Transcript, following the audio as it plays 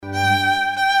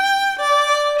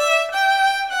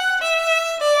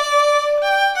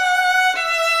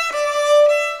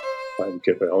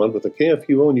Skip Allen with the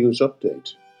KFUO News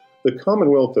Update. The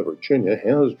Commonwealth of Virginia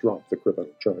has dropped the criminal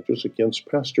charges against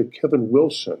Pastor Kevin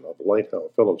Wilson of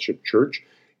Lighthouse Fellowship Church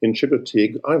in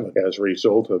Chickasaw Island. As a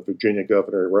result of Virginia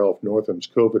Governor Ralph Northam's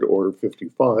COVID Order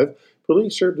 55,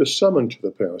 police served a summons to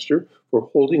the pastor for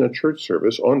holding a church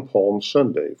service on Palm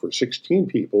Sunday for 16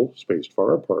 people spaced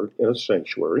far apart in a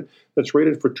sanctuary that's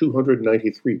rated for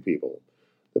 293 people.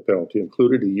 The penalty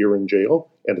included a year in jail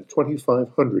and a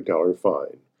 $2,500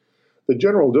 fine. The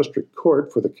General District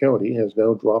Court for the county has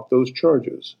now dropped those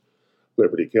charges.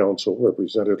 Liberty Counsel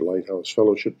represented Lighthouse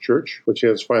Fellowship Church, which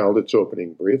has filed its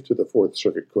opening brief to the Fourth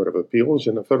Circuit Court of Appeals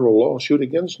in a federal lawsuit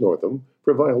against Northam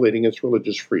for violating its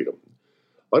religious freedom.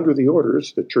 Under the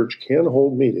orders, the church can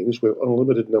hold meetings with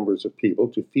unlimited numbers of people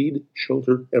to feed,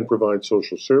 shelter, and provide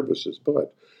social services,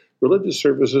 but religious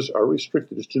services are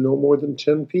restricted to no more than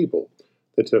 10 people.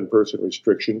 The 10-person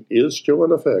restriction is still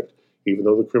in effect, even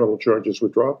though the criminal charges were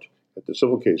dropped, and the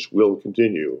civil case will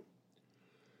continue.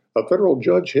 A federal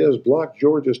judge has blocked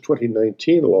Georgia's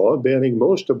 2019 law banning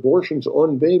most abortions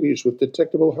on babies with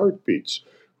detectable heartbeats,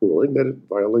 ruling that it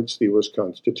violates the U.S.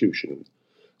 Constitution.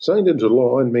 Signed into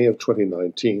law in May of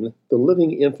 2019, the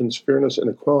Living Infants Fairness and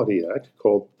Equality Act,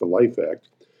 called the LIFE Act,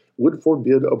 would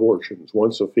forbid abortions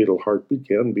once a fatal heartbeat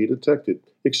can be detected,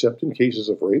 except in cases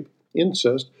of rape,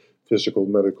 incest, physical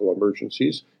medical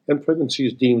emergencies, and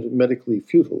pregnancies deemed medically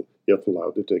futile if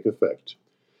allowed to take effect.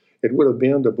 It would have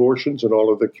banned abortions in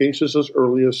all of the cases as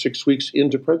early as 6 weeks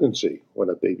into pregnancy, when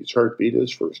a baby's heartbeat is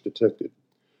first detected.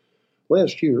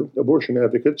 Last year, abortion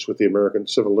advocates with the American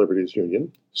Civil Liberties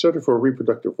Union, Center for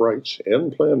Reproductive Rights,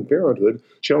 and Planned Parenthood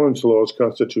challenged the law's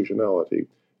constitutionality,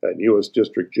 and U.S.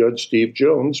 District Judge Steve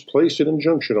Jones placed an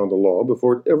injunction on the law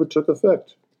before it ever took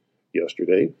effect.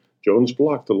 Yesterday, Jones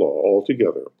blocked the law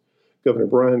altogether. Governor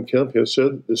Brian Kemp has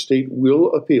said the state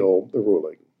will appeal the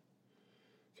ruling.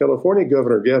 California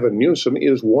Governor Gavin Newsom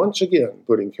is once again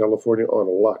putting California on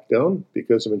a lockdown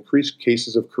because of increased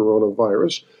cases of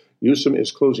coronavirus. Newsom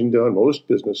is closing down most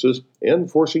businesses and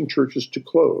forcing churches to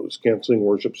close, canceling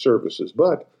worship services,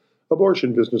 but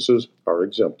abortion businesses are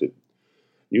exempted.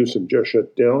 Newsom just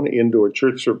shut down indoor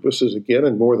church services again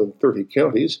in more than 30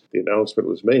 counties. The announcement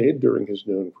was made during his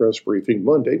noon press briefing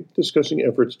Monday, discussing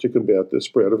efforts to combat the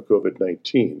spread of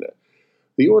COVID-19.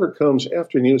 The order comes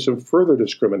after Newsom further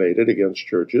discriminated against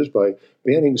churches by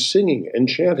banning singing and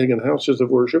chanting in houses of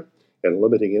worship and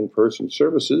limiting in-person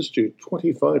services to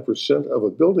 25% of a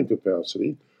building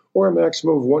capacity or a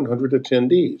maximum of 100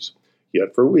 attendees.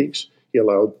 Yet for weeks, he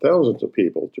allowed thousands of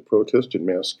people to protest in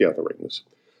mass gatherings.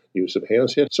 Newsom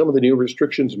has hint some of the new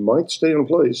restrictions might stay in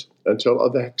place until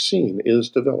a vaccine is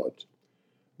developed.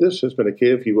 This has been a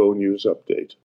KFUO News Update.